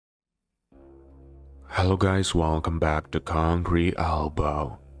Hello guys, welcome back to Concrete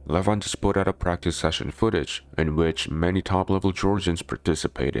Elbow. Levan just put out a practice session footage in which many top-level Georgians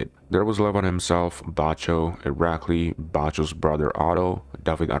participated. There was Levan himself, Bacho, Irakli, Bacho's brother Otto,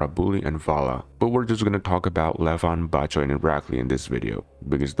 David Arabuli, and Vala. But we're just gonna talk about Levan, Bacho, and Irakli in this video,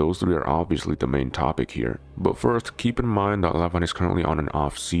 because those three are obviously the main topic here. But first, keep in mind that Levan is currently on an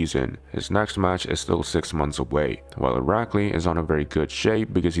off season. His next match is still 6 months away, while Irakli is on a very good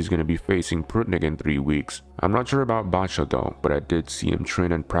shape because he's gonna be facing Prudnik in 3 weeks. I'm not sure about Bacho though, but I did see him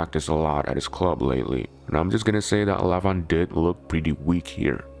train and practice a lot at his club lately. And I'm just gonna say that Levan did look pretty weak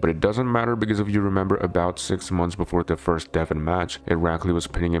here. But it doesn't matter because if you remember about 6 months before the first Devon match, Irakli was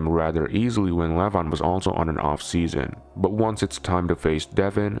pinning him rather easily when Levan was also on an off season. But once it's time to face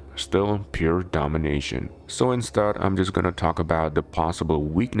Devon, still pure domination. So instead, I'm just gonna talk about the possible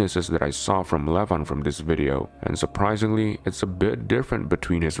weaknesses that I saw from Levan from this video. And surprisingly, it's a bit different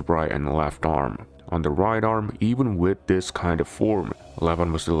between his right and left arm. On the right arm, even with this kind of form,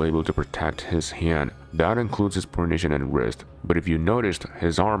 Levan was still able to protect his hand. That includes his pronation and wrist. But if you noticed,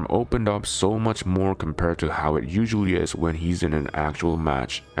 his arm opened up so much more compared to how it usually is when he's in an actual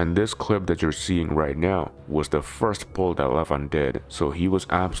match. And this clip that you're seeing right now was the first pull that Levan did, so he was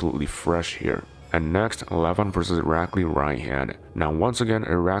absolutely fresh here. And next, Levan versus Irakli right hand. Now once again,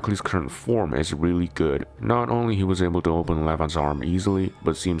 Irakli's current form is really good. Not only he was able to open Levan's arm easily,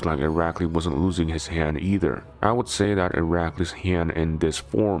 but seems like Irakli wasn't losing his hand either. I would say that Irakli's hand in this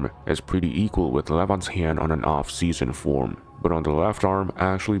form is pretty equal with Levan's hand on an off-season form. But on the left arm,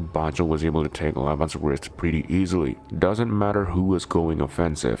 actually Bacho was able to take Levan's wrist pretty easily. Doesn't matter who was going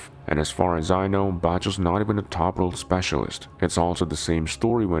offensive. And as far as I know, Bacho's not even a top roll specialist. It's also the same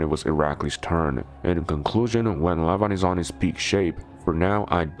story when it was Irakli's turn. In conclusion, when Levan is on his peak shape, for now,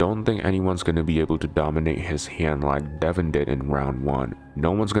 I don't think anyone's going to be able to dominate his hand like Devon did in round 1.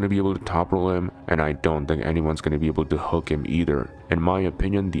 No one's going to be able to top roll him, and I don't think anyone's going to be able to hook him either. In my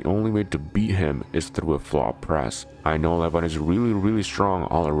opinion, the only way to beat him is through a flop press. I know Levan is really strong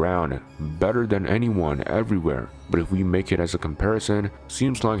all around, better than anyone everywhere. But if we make it as a comparison,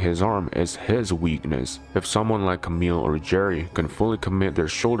 seems like his arm is his weakness. If someone like Camille or Jerry can fully commit their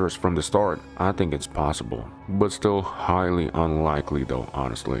shoulders from the start, I think it's possible. But still highly unlikely though,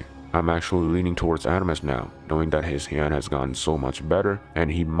 honestly. I'm actually leaning towards Adamus now, knowing that his hand has gotten so much better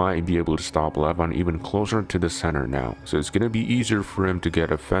and he might be able to stop Levan even closer to the center now, so it's gonna be easier for him to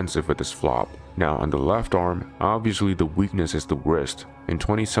get offensive with his flop. Now on the left arm, obviously the weakness is the wrist. In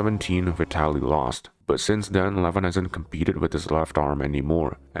 2017, Vitaly lost, but since then Levan hasn't competed with his left arm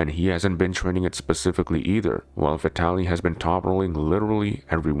anymore, and he hasn't been training it specifically either, while Vitaly has been top rolling literally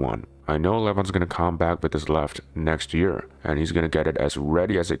everyone. I know Levan's gonna come back with his left next year, and he's gonna get it as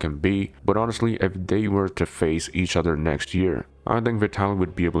ready as it can be, but honestly, if they were to face each other next year, I think Vitaly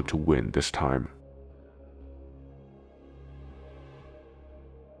would be able to win this time.